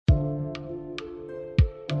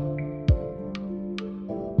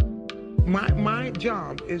My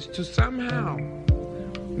job is to somehow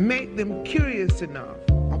make them curious enough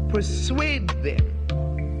or persuade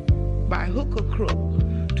them by hook or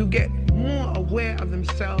crook to get more aware of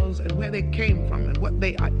themselves and where they came from and what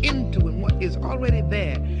they are into and what is already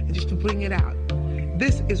there, and just to bring it out.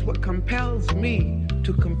 This is what compels me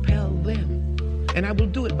to compel them, and I will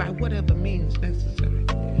do it by whatever means necessary.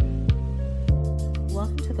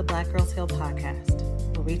 Welcome to the Black Girls Heal podcast,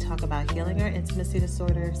 where we talk about healing our intimacy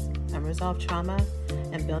disorders, unresolved trauma,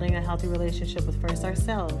 and building a healthy relationship with first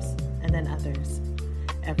ourselves and then others.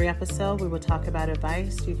 Every episode, we will talk about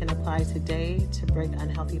advice you can apply today to break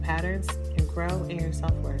unhealthy patterns and grow in your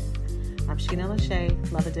self-worth. I'm Sheena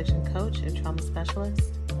Lachey, love addiction coach and trauma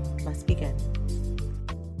specialist. Let's begin.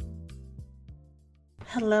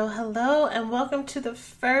 Hello, and welcome to the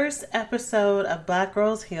first episode of Black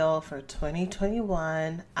Girls Heal for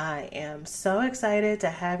 2021. I am so excited to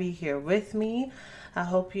have you here with me. I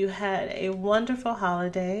hope you had a wonderful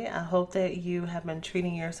holiday. I hope that you have been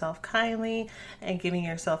treating yourself kindly and giving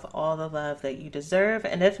yourself all the love that you deserve.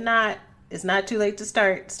 And if not, it's not too late to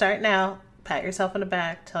start. Start now. Pat yourself on the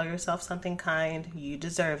back. Tell yourself something kind. You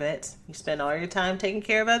deserve it. You spend all your time taking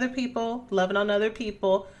care of other people, loving on other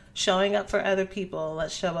people, showing up for other people.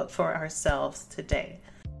 Let's show up for ourselves today.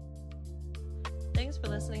 Thanks for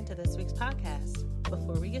listening to this week's podcast.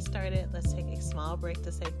 Before we get started, let's take a small break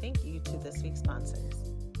to say thank you to this week's sponsors.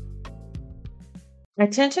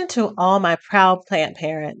 Attention to all my proud plant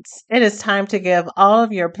parents. It is time to give all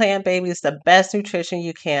of your plant babies the best nutrition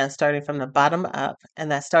you can, starting from the bottom up, and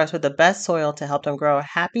that starts with the best soil to help them grow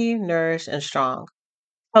happy, nourished, and strong.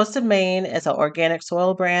 Coast of Maine is an organic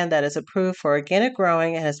soil brand that is approved for organic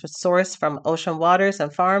growing and has been sourced from ocean waters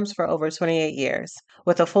and farms for over 28 years.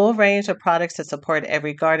 With a full range of products to support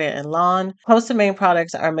every garden and lawn, Coast of Maine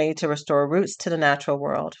products are made to restore roots to the natural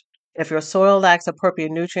world. If your soil lacks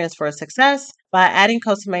appropriate nutrients for success, by adding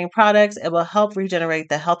Coast of Maine products, it will help regenerate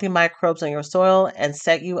the healthy microbes in your soil and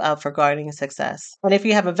set you up for gardening success. And if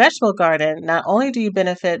you have a vegetable garden, not only do you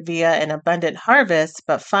benefit via an abundant harvest,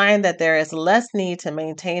 but find that there is less need to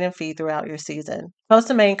maintain and feed throughout your season. Coast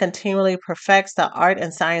of Maine continually perfects the art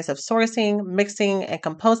and science of sourcing, mixing, and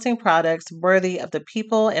composting products worthy of the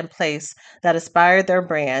people and place that inspired their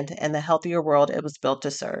brand and the healthier world it was built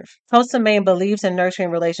to serve. Coast of Maine believes in nurturing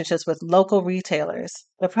relationships with local retailers.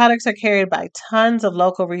 The products are carried by tons of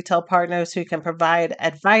local retail partners who can provide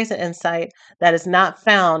advice and insight that is not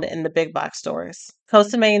found in the big box stores.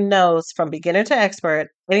 Coast of Maine knows from beginner to expert,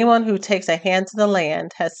 anyone who takes a hand to the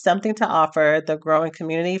land has something to offer the growing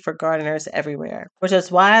community for gardeners everywhere, which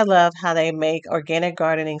is why I love how they make organic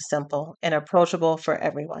gardening simple and approachable for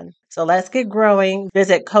everyone. So let's get growing.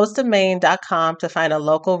 Visit coastofmaine.com to find a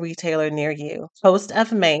local retailer near you. Coast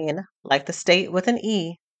of Maine, like the state with an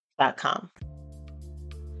E.com.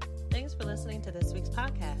 Thanks for listening to this week's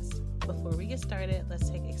podcast. Before we get started, let's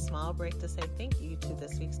take a small break to say thank you to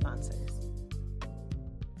this week's sponsors.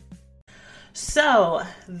 So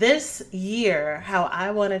this year, how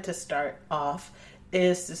I wanted to start off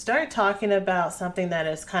is to start talking about something that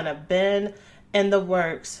has kind of been in the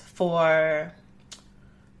works for,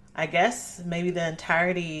 I guess, maybe the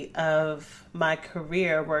entirety of my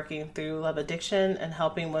career working through love addiction and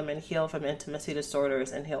helping women heal from intimacy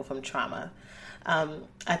disorders and heal from trauma.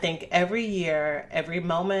 I think every year, every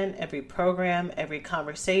moment, every program, every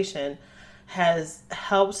conversation has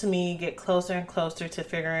helped me get closer and closer to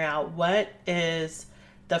figuring out what is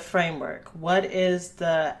the framework, what is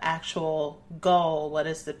the actual goal, what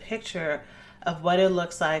is the picture of what it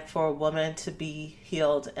looks like for a woman to be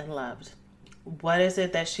healed and loved. What is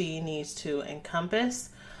it that she needs to encompass?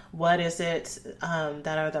 What is it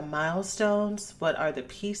that are the milestones? What are the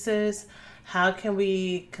pieces? How can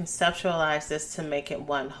we conceptualize this to make it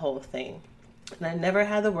one whole thing? And I never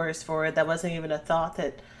had the words for it. That wasn't even a thought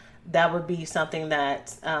that would be something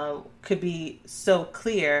that could be so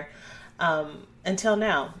clear until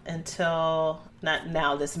now, not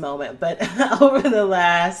now, this moment, but over the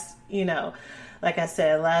last, like I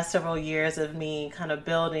said, last several years of me kind of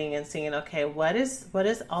building and seeing, okay, what is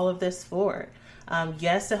all of this for?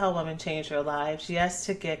 Yes, to help women change their lives. Yes,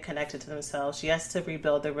 to get connected to themselves. Yes, to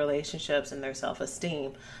rebuild their relationships and their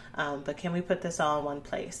self-esteem. But can we put this all in one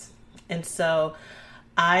place? And so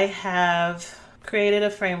I have created a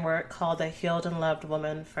framework called the Healed and Loved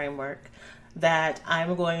Woman Framework that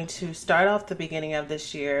I'm going to start off the beginning of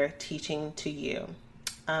this year teaching to you.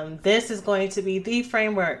 This is going to be the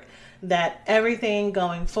framework that everything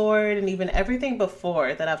going forward and even everything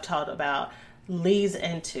before that I've taught about leads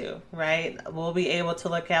into, right? We'll be able to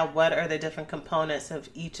look at what are the different components of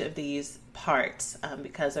each of these parts,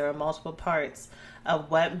 because there are multiple parts of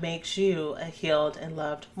what makes you a healed and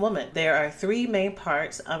loved woman. There are 3 main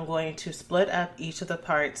parts. I'm going to split up each of the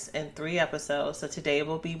parts in 3 episodes. So today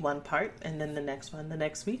will be 1 part, and then the next one the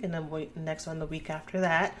next week, and then the next one the week after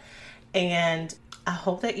that. And I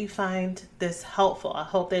hope that you find this helpful. I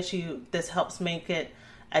hope that this helps make it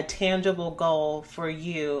a tangible goal for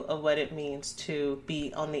you of what it means to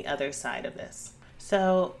be on the other side of this.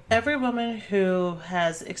 So every woman who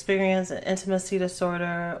has experienced an intimacy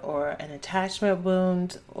disorder or an attachment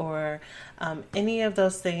wound or any of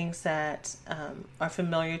those things that are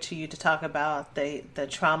familiar to you to talk about, the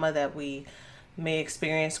trauma that we may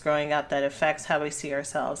experience growing up that affects how we see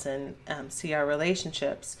ourselves and see our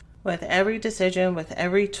relationships. With every decision, with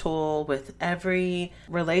every tool, with every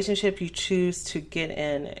relationship you choose to get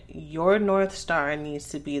in, your North Star needs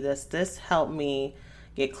to be this. This helped me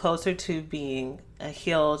get closer to being a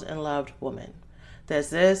healed and loved woman.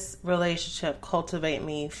 Does this relationship cultivate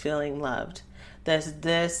me feeling loved? Does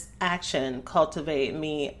this action cultivate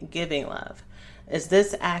me giving love? Is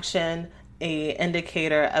this action a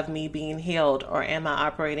indicator of me being healed, or am I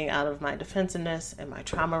operating out of my defensiveness and my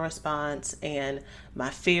trauma response and my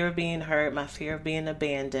fear of being hurt, my fear of being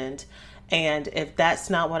abandoned? And if that's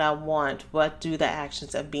not what I want, what do the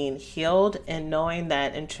actions of being healed and knowing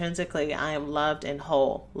that intrinsically I am loved and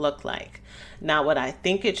whole look like? Not what I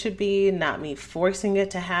think it should be, not me forcing it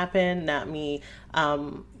to happen, not me,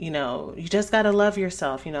 you just got to love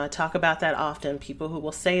yourself. I talk about that often, people who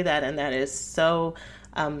will say that, and that is so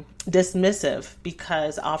dismissive,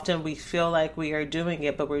 because often we feel like we are doing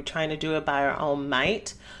it, but we're trying to do it by our own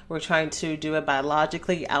might. We're trying to do it by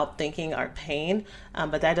logically outthinking our pain,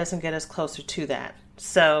 but that doesn't get us closer to that.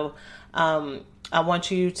 So I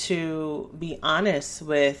want you to be honest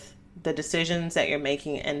with the decisions that you're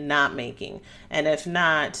making and not making. And if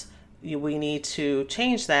not, we need to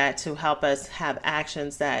change that to help us have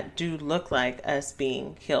actions that do look like us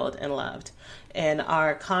being healed and loved. In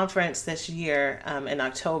our conference this year, in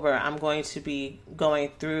October, I'm going to be going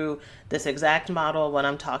through this exact model, what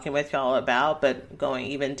I'm talking with y'all about, but going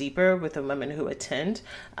even deeper with the women who attend.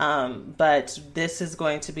 But this is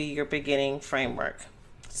going to be your beginning framework.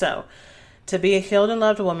 So to be a healed and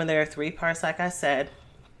loved woman, there are 3 parts, like I said.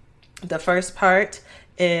 The first part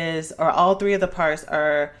is, or all 3 of the parts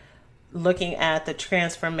are looking at the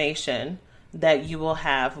transformation that you will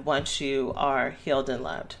have once you are healed and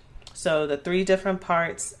loved. So the 3 different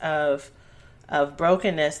parts of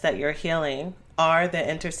brokenness that you're healing are the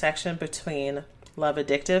intersection between love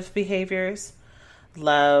addictive behaviors,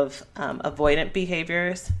 love avoidant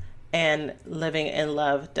behaviors, and living in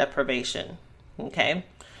love deprivation. Okay.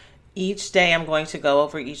 Each day I'm going to go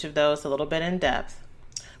over each of those a little bit in depth.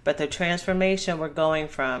 But the transformation we're going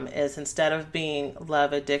from is, instead of being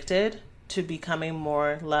love addicted, to becoming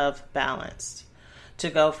more love balanced. To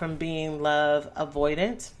go from being love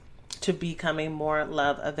avoidant to becoming more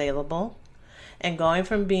love available. And going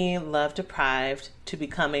from being love deprived to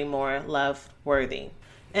becoming more love worthy.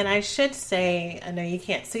 And I should say, I know you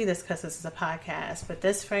can't see this because this is a podcast, but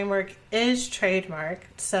this framework is trademarked.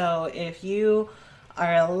 So if you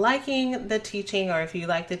are liking the teaching, or if you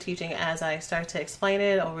like the teaching as I start to explain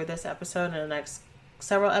it over this episode and the next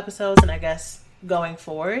several episodes, and I guess going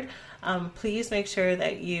forward, please make sure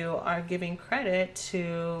that you are giving credit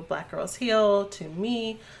to Black Girls Heal, to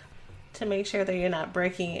me, to make sure that you're not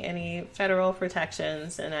breaking any federal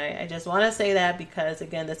protections. And I just want to say that because,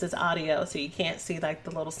 again, this is audio, so you can't see like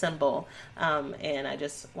the little symbol. And I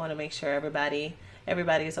just want to make sure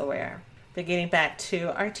everybody's aware. But getting back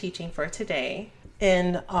to our teaching for today,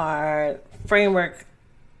 in our framework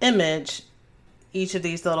image, each of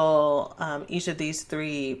these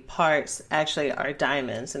 3 parts actually are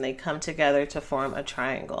diamonds, and they come together to form a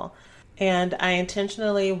triangle. And I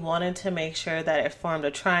intentionally wanted to make sure that it formed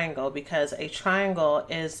a triangle because a triangle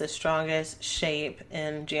is the strongest shape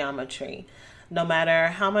in geometry. No matter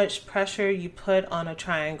how much pressure you put on a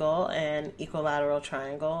triangle, an equilateral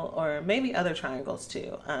triangle, or maybe other triangles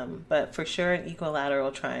too, but for sure an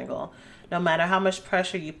equilateral triangle, no matter how much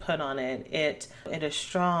pressure you put on it, it is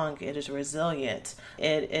strong, it is resilient,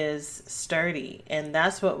 it is sturdy. And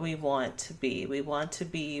that's what we want to be. We want to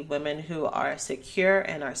be women who are secure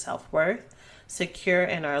in our self-worth, secure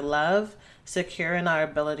in our love, secure in our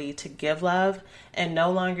ability to give love, and no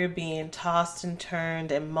longer being tossed and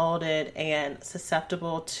turned and molded and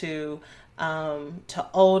susceptible to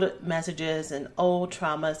old messages and old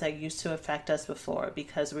traumas that used to affect us before,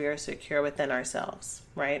 because we are secure within ourselves,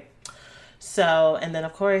 right? So, and then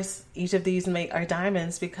of course, each of these make our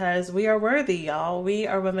diamonds because we are worthy, y'all. We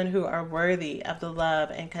are women who are worthy of the love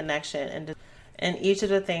and connection and each of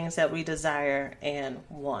the things that we desire and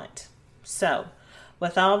want. So,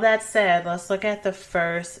 with all that said, let's look at the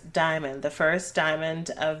first diamond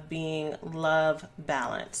of being love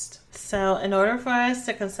balanced. So in order for us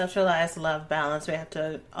to conceptualize love balance, we have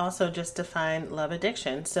to also just define love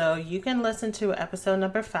addiction. So you can listen to episode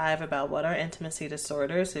number 5 about what are intimacy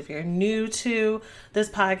disorders if you're new to this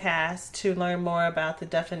podcast to learn more about the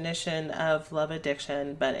definition of love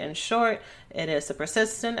addiction. But in short, it is the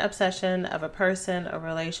persistent obsession of a person, a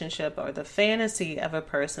relationship, or the fantasy of a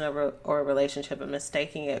person or a relationship and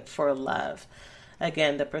mistaking it for love.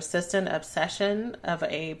 Again, the persistent obsession of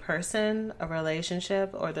a person, a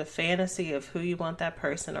relationship, or the fantasy of who you want that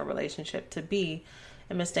person or relationship to be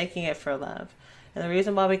and mistaking it for love. And the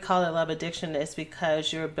reason why we call it love addiction is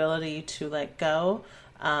because your ability to let go,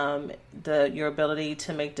 your ability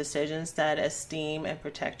to make decisions that esteem and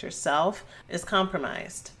protect yourself is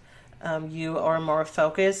compromised. You are more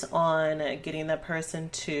focused on getting that person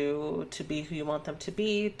to be who you want them to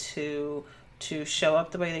be, to show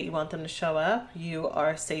up the way that you want them to show up. You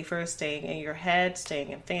are safer staying in your head,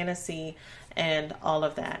 staying in fantasy, and all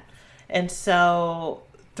of that. And so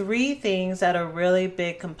 3 things that are really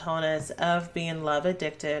big components of being love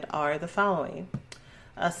addicted are the following.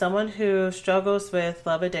 Someone who struggles with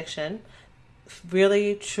love addiction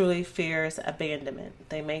really truly fears abandonment.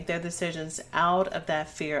 They make their decisions out of that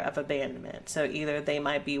fear of abandonment. So either they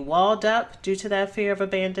might be walled up due to that fear of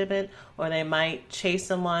abandonment, or they might chase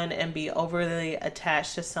someone and be overly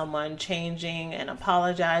attached to someone, changing and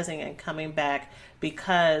apologizing and coming back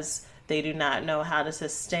because they do not know how to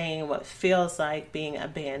sustain what feels like being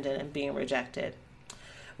abandoned and being rejected.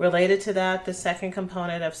 Related to that, the second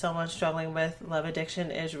component of someone struggling with love addiction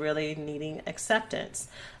is really needing acceptance.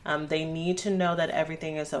 They need to know that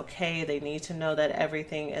everything is okay. They need to know that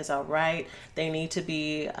everything is all right. They need to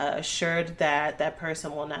be assured that that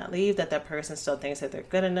person will not leave, that that person still thinks that they're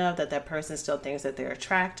good enough, that that person still thinks that they're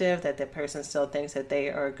attractive, that that person still thinks that they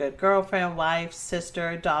are a good girlfriend, wife,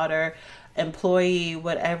 sister, daughter, employee,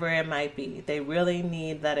 whatever it might be. They really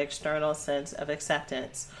need that external sense of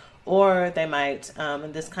acceptance. Or they might,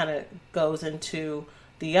 and this kind of goes into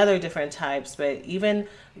the other different types, but even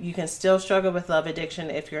you can still struggle with love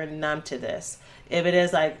addiction if you're numb to this. If it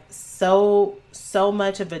is like so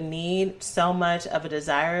much of a need, so much of a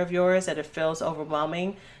desire of yours that it feels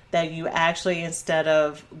overwhelming, that you actually, instead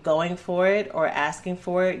of going for it or asking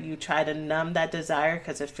for it, you try to numb that desire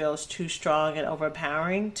because it feels too strong and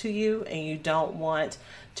overpowering to you, and you don't want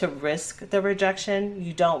to risk the rejection.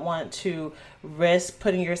 You don't want to risk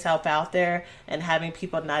putting yourself out there and having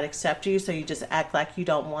people not accept you, so you just act like you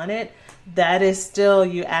don't want it. That is still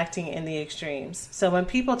you acting in the extremes. So when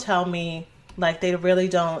people tell me like they really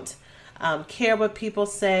don't care what people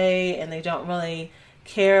say and they don't really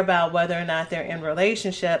care about whether or not they're in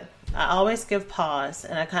relationship, I always give pause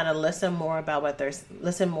and I kind of listen more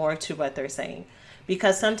to what they're saying,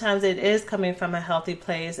 because sometimes it is coming from a healthy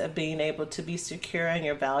place of being able to be secure in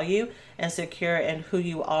your value and secure in who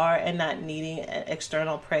you are and not needing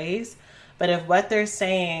external praise. But if what they're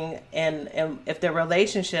saying and if their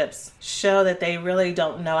relationships show that they really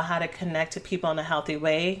don't know how to connect to people in a healthy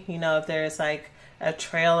way, if there's like a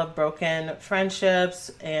trail of broken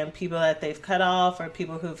friendships and people that they've cut off or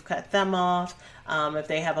people who've cut them off, if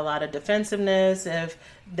they have a lot of defensiveness, if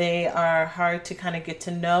they are hard to kind of get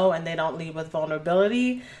to know and they don't lead with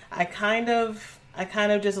vulnerability, I kind of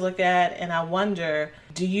just look at and I wonder,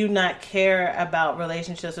 do you not care about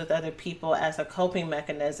relationships with other people as a coping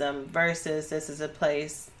mechanism versus this is a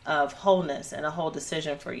place of wholeness and a whole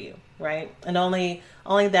decision for you, right? And only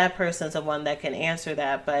that person's the one that can answer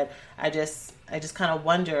that. But I just kind of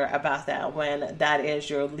wonder about that when that is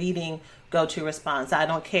your leading go-to response. I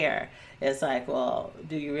don't care. It's like, well,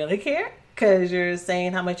 do you really care? Because you're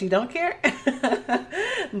saying how much you don't care.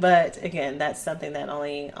 But again, that's something that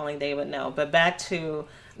only they would know. But back to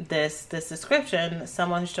this description,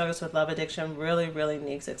 someone who struggles with love addiction really, really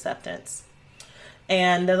needs acceptance.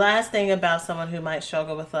 And the last thing about someone who might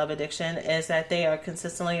struggle with love addiction is that they are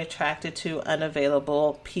consistently attracted to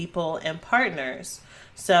unavailable people and partners.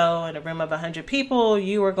 So in a room of 100 people,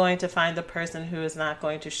 you are going to find the person who is not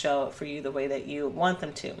going to show up for you the way that you want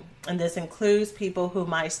them to. And this includes people who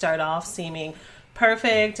might start off seeming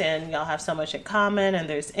perfect and y'all have so much in common and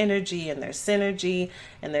there's energy and there's synergy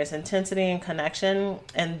and there's intensity and connection,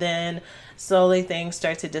 and then slowly things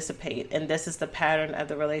start to dissipate, and this is the pattern of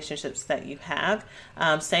the relationships that you have.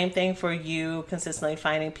 Same thing for you consistently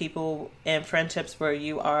finding people in friendships where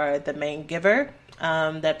you are the main giver.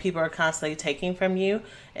 that people are constantly taking from you,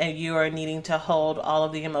 and you are needing to hold all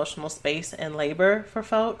of the emotional space and labor for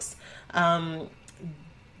folks.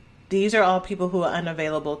 These are all people who are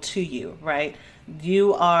unavailable to you, right?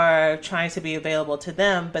 You are trying to be available to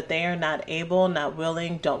them, but they are not able, not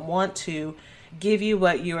willing, don't want to give you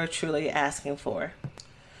what you are truly asking for.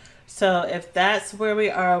 So if that's where we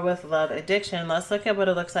are with love addiction, let's look at what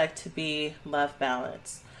it looks like to be love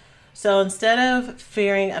balanced. So instead of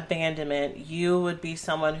fearing abandonment, you would be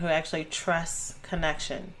someone who actually trusts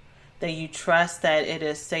connection, that you trust that it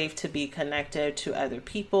is safe to be connected to other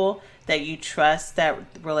people, that you trust that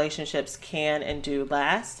relationships can and do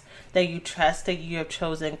last, that you trust that you have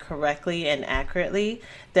chosen correctly and accurately,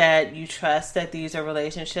 that you trust that these are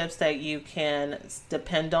relationships that you can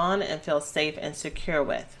depend on and feel safe and secure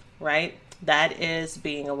with, right? That is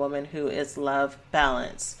being a woman who is love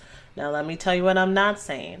balanced. Now, let me tell you what I'm not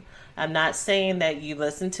saying. I'm not saying that you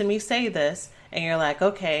listen to me say this and you're like,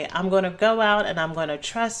 okay, I'm going to go out and I'm going to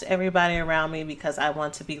trust everybody around me because I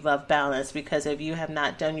want to be love balanced. Because if you have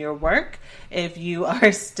not done your work, if you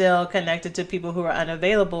are still connected to people who are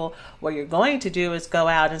unavailable, what you're going to do is go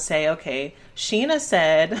out and say, okay, Sheena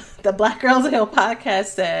said, the Black Girls Hill podcast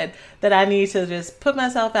said that I need to just put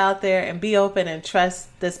myself out there and be open and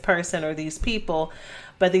trust this person or these people.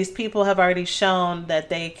 But these people have already shown that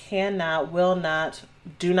they cannot, will not,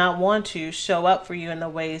 do not want to show up for you in the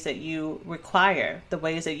ways that you require, the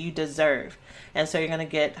ways that you deserve. And so you're going to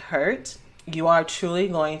get hurt. You are truly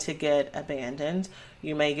going to get abandoned.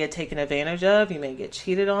 You may get taken advantage of. You may get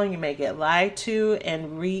cheated on. You may get lied to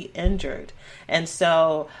and re-injured. And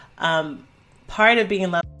so part of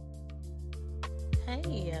being loved.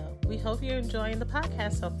 Hey, we hope you're enjoying the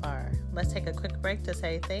podcast so far. Let's take a quick break to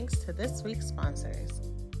say thanks to this week's sponsors.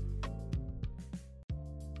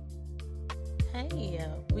 Hey,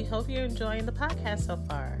 we hope you're enjoying the podcast so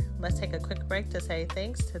far. Let's take a quick break to say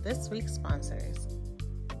thanks to this week's sponsors.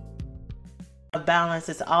 Balance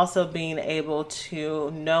is also being able to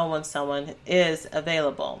know when someone is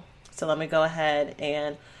available. So let me go ahead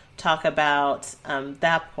and talk about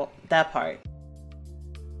that part.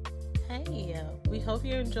 Hey, we hope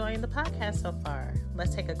you're enjoying the podcast so far.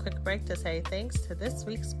 Let's take a quick break to say thanks to this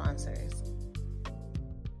week's sponsors.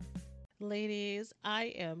 Ladies,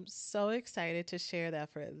 I am so excited to share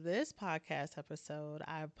that for this podcast episode,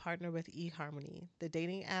 I've partnered with eHarmony, the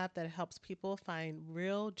dating app that helps people find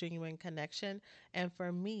real, genuine connection. And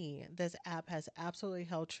for me, this app has absolutely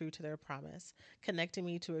held true to their promise, connecting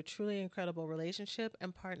me to a truly incredible relationship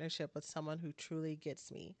and partnership with someone who truly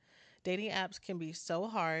gets me. Dating apps can be so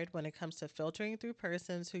hard when it comes to filtering through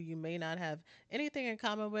persons who you may not have anything in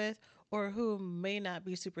common with or who may not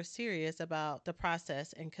be super serious about the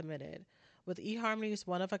process and committed. With eHarmony's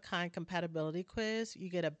one-of-a-kind compatibility quiz, you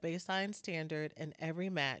get a baseline standard in every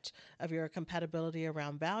match of your compatibility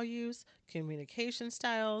around values, communication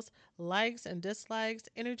styles, likes and dislikes,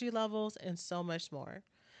 energy levels, and so much more.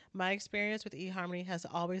 My experience with eHarmony has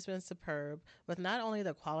always been superb, with not only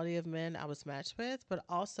the quality of men I was matched with, but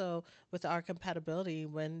also with our compatibility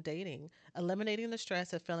when dating, eliminating the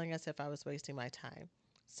stress of feeling as if I was wasting my time.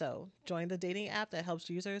 So, join the dating app that helps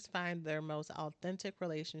users find their most authentic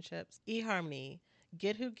relationships. eHarmony,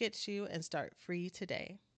 get who gets you and start free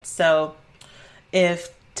today. So,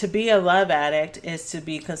 if to be a love addict is to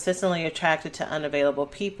be consistently attracted to unavailable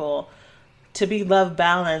people, to be love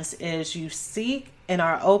balanced is you seek and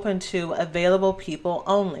are open to available people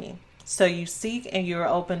only. So you seek and you're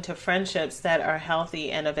open to friendships that are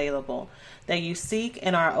healthy and available. That you seek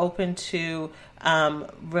and are open to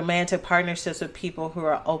romantic partnerships with people who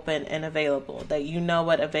are open and available. That you know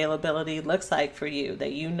what availability looks like for you.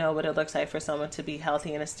 That you know what it looks like for someone to be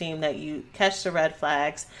healthy and esteemed. That you catch the red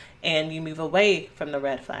flags and you move away from the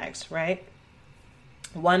red flags, right?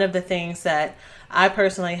 One of the things that I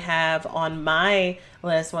personally have on my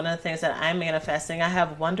list, one of the things that I'm manifesting, I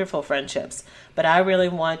have wonderful friendships, but I really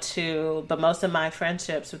want to, but most of my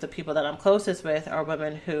friendships with the people that I'm closest with are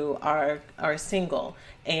women who are single,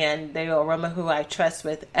 and they are women who I trust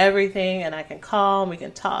with everything, and I can call, and we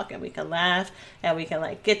can talk, and we can laugh, and we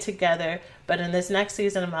can get together. But in this next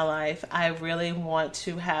season of my life, I really want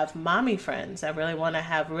to have mommy friends. I really want to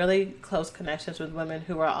have really close connections with women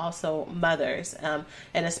who are also mothers, and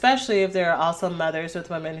especially if there are also mothers with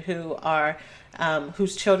women who are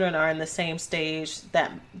whose children are in the same stage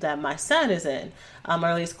that my son is in, or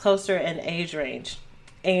at least closer in age range.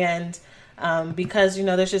 And because,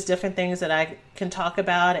 there's just different things that I can talk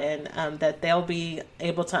about and that they'll be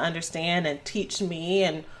able to understand and teach me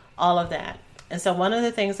and all of that. And so one of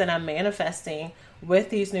the things that I'm manifesting with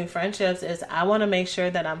these new friendships is I want to make sure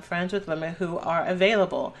that I'm friends with women who are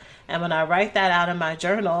available. And when I write that out in my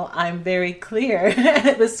journal, I'm very clear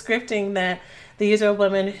the scripting that these are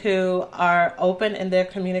women who are open in their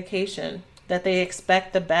communication, that they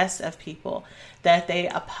expect the best of people, that they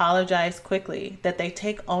apologize quickly, that they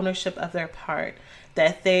take ownership of their part,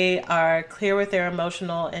 that they are clear with their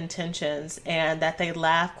emotional intentions, and that they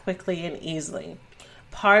laugh quickly and easily.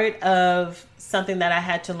 Part of something that I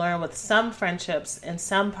had to learn with some friendships and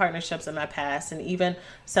some partnerships in my past, and even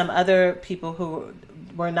some other people who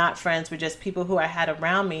were not friends, but just people who I had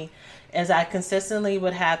around me, is I consistently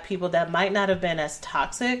would have people that might not have been as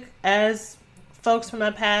toxic as folks from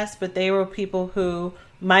my past, but they were people who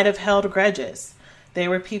might have held grudges. They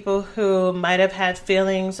were people who might have had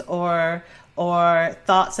feelings or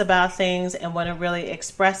thoughts about things and wouldn't really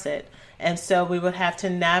express it. And so we would have to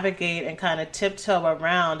navigate and kind of tiptoe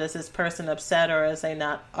around, is this person upset or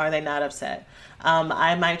are they not upset?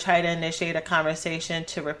 I might try to initiate a conversation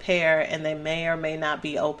to repair, and they may or may not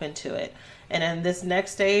be open to it. And in this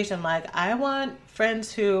next stage, I'm like, I want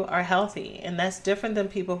friends who are healthy. And that's different than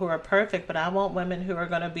people who are perfect. But I want women who are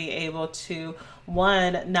going to be able to,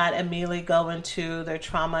 one, not immediately go into their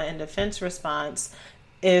trauma and defense response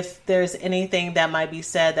if there's anything that might be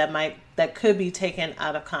said that could be taken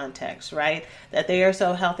out of context, right? That they are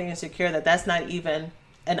so healthy and secure that that's not even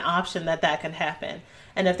an option that can happen.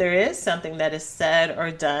 And if there is something that is said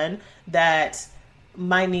or done that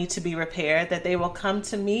might need to be repaired, that they will come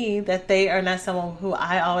to me, that they are not someone who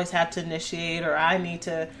I always have to initiate, or I need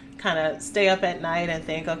to kind of stay up at night and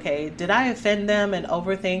think, okay, did I offend them, and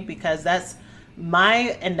overthink? Because that's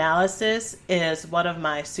my analysis is one of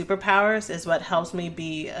my superpowers, is what helps me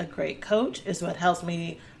be a great coach, is what helps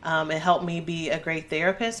me, it helped me be a great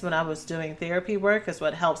therapist when I was doing therapy work, is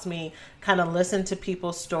what helps me kind of listen to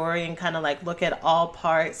people's story and kind of like look at all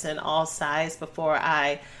parts and all sides before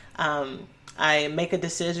I make a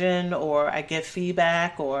decision or I give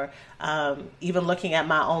feedback, or even looking at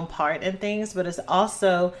my own part in things. But it's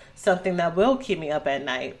also something that will keep me up at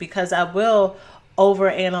night, because I will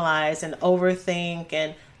overanalyze and overthink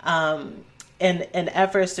and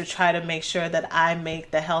efforts to try to make sure that I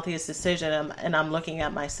make the healthiest decision, and I'm looking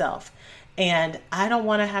at myself. And I don't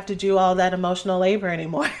want to have to do all that emotional labor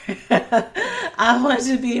anymore. I want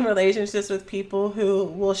to be in relationships with people who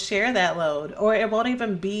will share that load, or it won't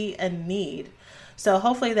even be a need. So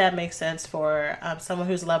hopefully that makes sense for someone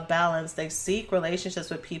who's love balance. They seek relationships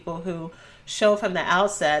with people who show from the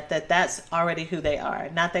outset that that's already who they are.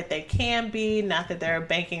 Not that they can be, not that they're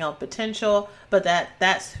banking on potential, but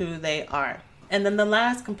that's who they are. And then the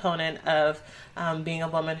last component of being a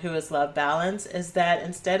woman who is love balance is that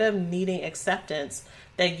instead of needing acceptance,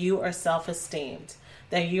 that you are self-esteemed,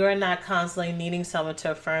 that you are not constantly needing someone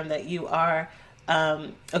to affirm that you are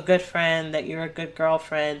a good friend, that you're a good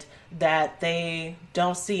girlfriend, that they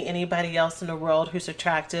don't see anybody else in the world who's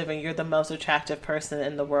attractive and you're the most attractive person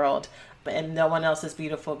in the world, and no one else is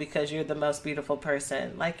beautiful because you're the most beautiful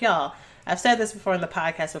person. Like, y'all, I've said this before in the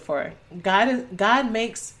podcast before. God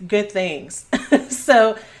makes good things.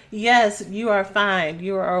 So yes, you are fine.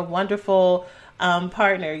 You are a wonderful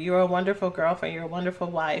partner. You're a wonderful girlfriend. You're a wonderful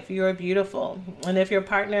wife. You are beautiful. And if your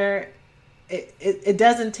partner, it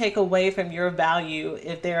doesn't take away from your value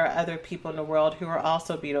if there are other people in the world who are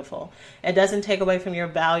also beautiful. It doesn't take away from your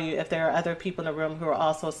value if there are other people in the room who are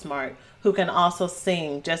also smart, who can also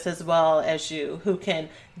sing just as well as you, who can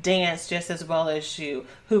dance just as well as you,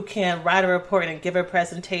 who can write a report and give a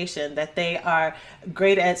presentation, that they are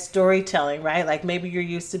great at storytelling, right? Like maybe you're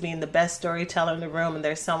used to being the best storyteller in the room, and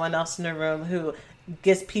there's someone else in the room who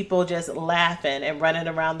gets people just laughing and running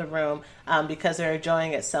around the room because they're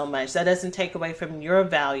enjoying it so much. That doesn't take away from your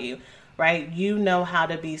value, right? You know how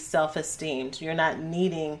to be self-esteemed. You're not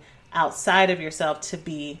needing outside of yourself to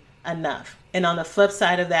be enough. And on the flip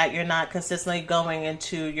side of that, you're not consistently going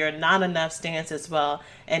into your not enough stance as well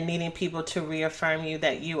and needing people to reaffirm you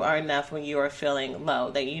that you are enough when you are feeling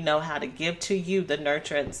low, that you know how to give to you the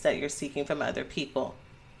nurturance that you're seeking from other people.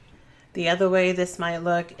 The other way this might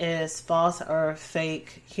look is false or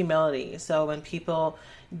fake humility. So when people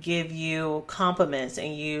give you compliments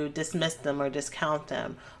and you dismiss them or discount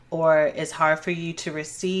them, or it's hard for you to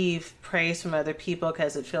receive praise from other people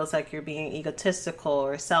because it feels like you're being egotistical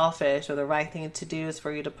or selfish, or the right thing to do is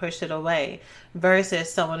for you to push it away,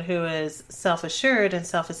 versus someone who is self-assured and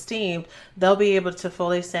self-esteemed, they'll be able to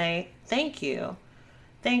fully say, thank you.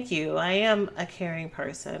 Thank you, I am a caring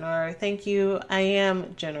person, or thank you, I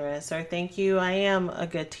am generous, or thank you, I am a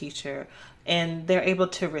good teacher. And they're able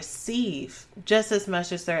to receive just as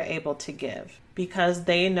much as they're able to give, because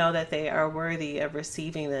they know that they are worthy of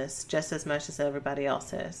receiving this just as much as everybody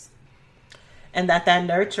else is. and that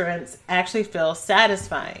nurturance actually feels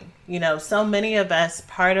satisfying. So many of us,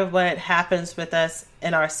 part of what happens with us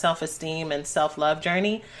in our self-esteem and self-love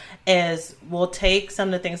journey is we'll take some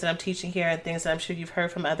of the things that I'm teaching here and things that I'm sure you've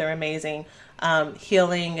heard from other amazing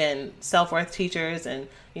healing and self-worth teachers and,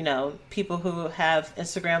 people who have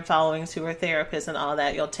Instagram followings who are therapists and all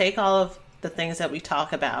that. You'll take all of the things that we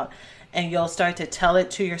talk about and you'll start to tell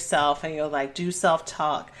it to yourself and you'll do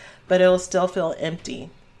self-talk, but it'll still feel empty.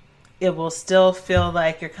 It will still feel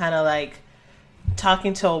like you're kind of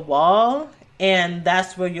talking to a wall, and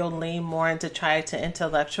that's where you'll lean more into try to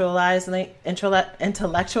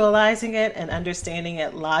intellectualizing it and understanding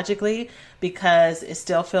it logically, because it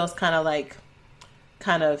still feels kind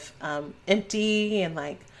of empty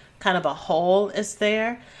and kind of a hole is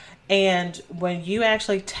there. And when you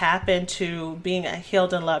actually tap into being a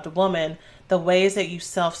healed and loved woman, the ways that you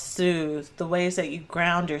self-soothe, the ways that you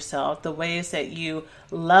ground yourself, the ways that you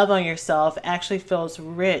love on yourself actually feels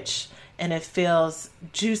rich, and it feels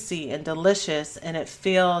juicy and delicious, and it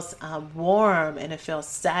feels warm, and it feels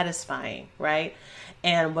satisfying, right?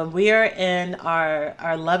 And when we are in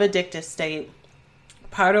our love addicted state,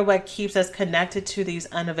 part of what keeps us connected to these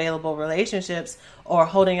unavailable relationships or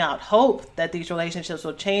holding out hope that these relationships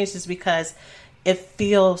will change is because it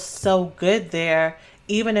feels so good there,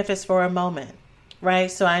 even if it's for a moment,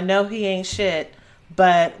 right? So I know he ain't shit,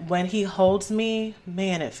 but when he holds me,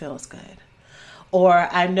 man, it feels good. Or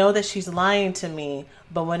I know that she's lying to me,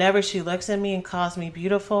 but whenever she looks at me and calls me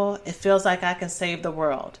beautiful, it feels like I can save the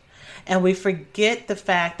world. And we forget the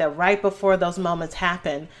fact that right before those moments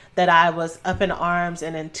happened, that I was up in arms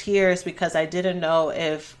and in tears because I didn't know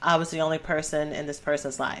if I was the only person in this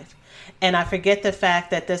person's life. And I forget the fact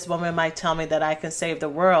that this woman might tell me that I can save the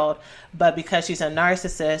world, but because she's a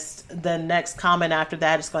narcissist, the next comment after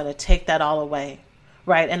that is going to take that all away,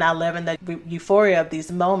 right? And I live in the euphoria of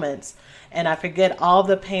these moments, and I forget all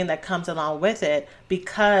the pain that comes along with it,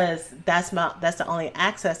 because that's the only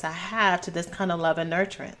access I have to this kind of love and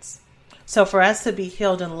nurturance. So for us to be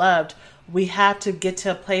healed and loved, we have to get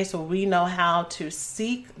to a place where we know how to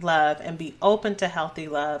seek love and be open to healthy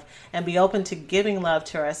love and be open to giving love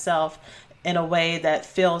to ourselves in a way that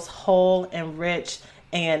feels whole and rich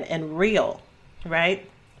and real, right?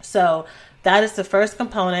 So that is the first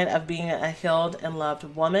component of being a healed and loved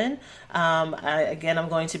woman. I'm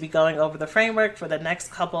going to be going over the framework for the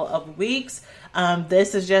next couple of weeks.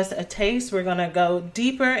 This is just a taste. We're going to go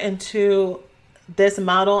deeper into this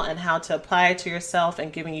model and how to apply it to yourself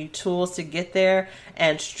and giving you tools to get there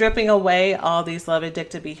and stripping away all these love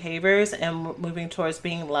addicted behaviors and moving towards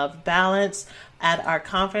being love balanced at our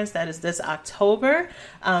conference that is this October.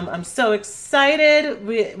 I'm so excited.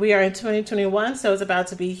 We are in 2021, so it's about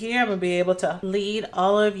to be here. I'm going to be able to lead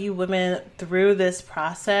all of you women through this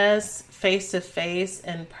process face to face,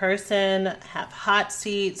 in person, have hot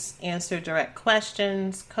seats, answer direct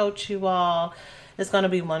questions, coach you all. It's going to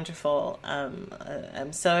be wonderful.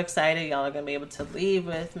 I'm so excited. Y'all are going to be able to leave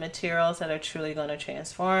with materials that are truly going to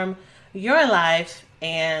transform your life.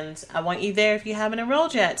 And I want you there if you haven't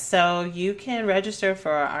enrolled yet. So you can register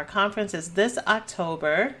for our conference. It's this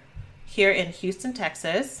October here in Houston,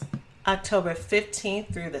 Texas, October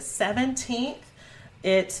 15th through the 17th.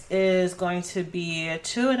 It is going to be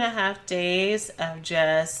 2.5 days of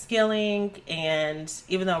just healing, and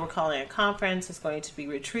even though we're calling it a conference, it's going to be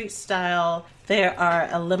retreat style. There are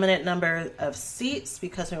a limited number of seats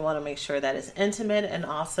because we want to make sure that it's intimate and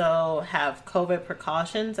also have COVID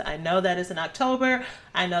precautions. I know that it's in October.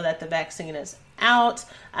 I know that the vaccine is out.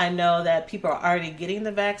 I know that people are already getting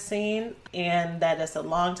the vaccine and that it's a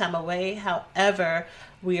long time away. However,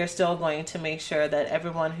 we are still going to make sure that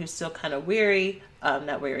everyone who's still kind of wary and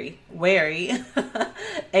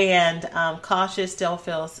cautious still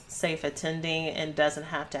feels safe attending and doesn't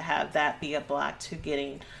have to have that be a block to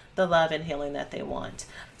getting the love and healing that they want.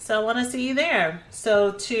 So I want to see you there.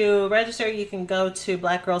 So to register, you can go to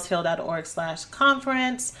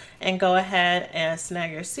blackgirlsheal.org/conference and go ahead and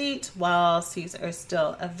snag your seat while seats are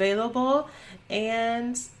still available.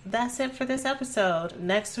 And that's it for this episode.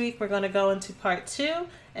 Next week, we're going to go into part 2,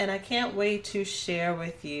 and I can't wait to share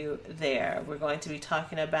with you there. We're going to be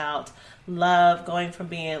talking about love, going from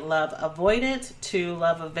being love avoidant to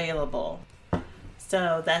love available.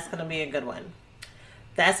 So that's going to be a good one.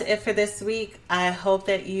 That's it for this week. I hope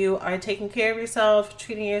that you are taking care of yourself,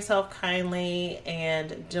 treating yourself kindly,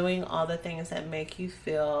 and doing all the things that make you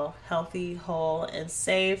feel healthy, whole, and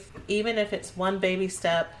safe. Even if it's one baby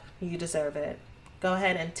step, you deserve it. Go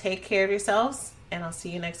ahead and take care of yourselves, and I'll see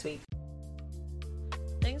you next week.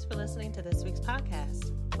 Thanks for listening to this week's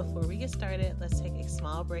podcast. Before we get started, let's take a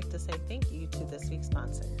small break to say thank you to this week's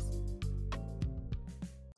sponsors.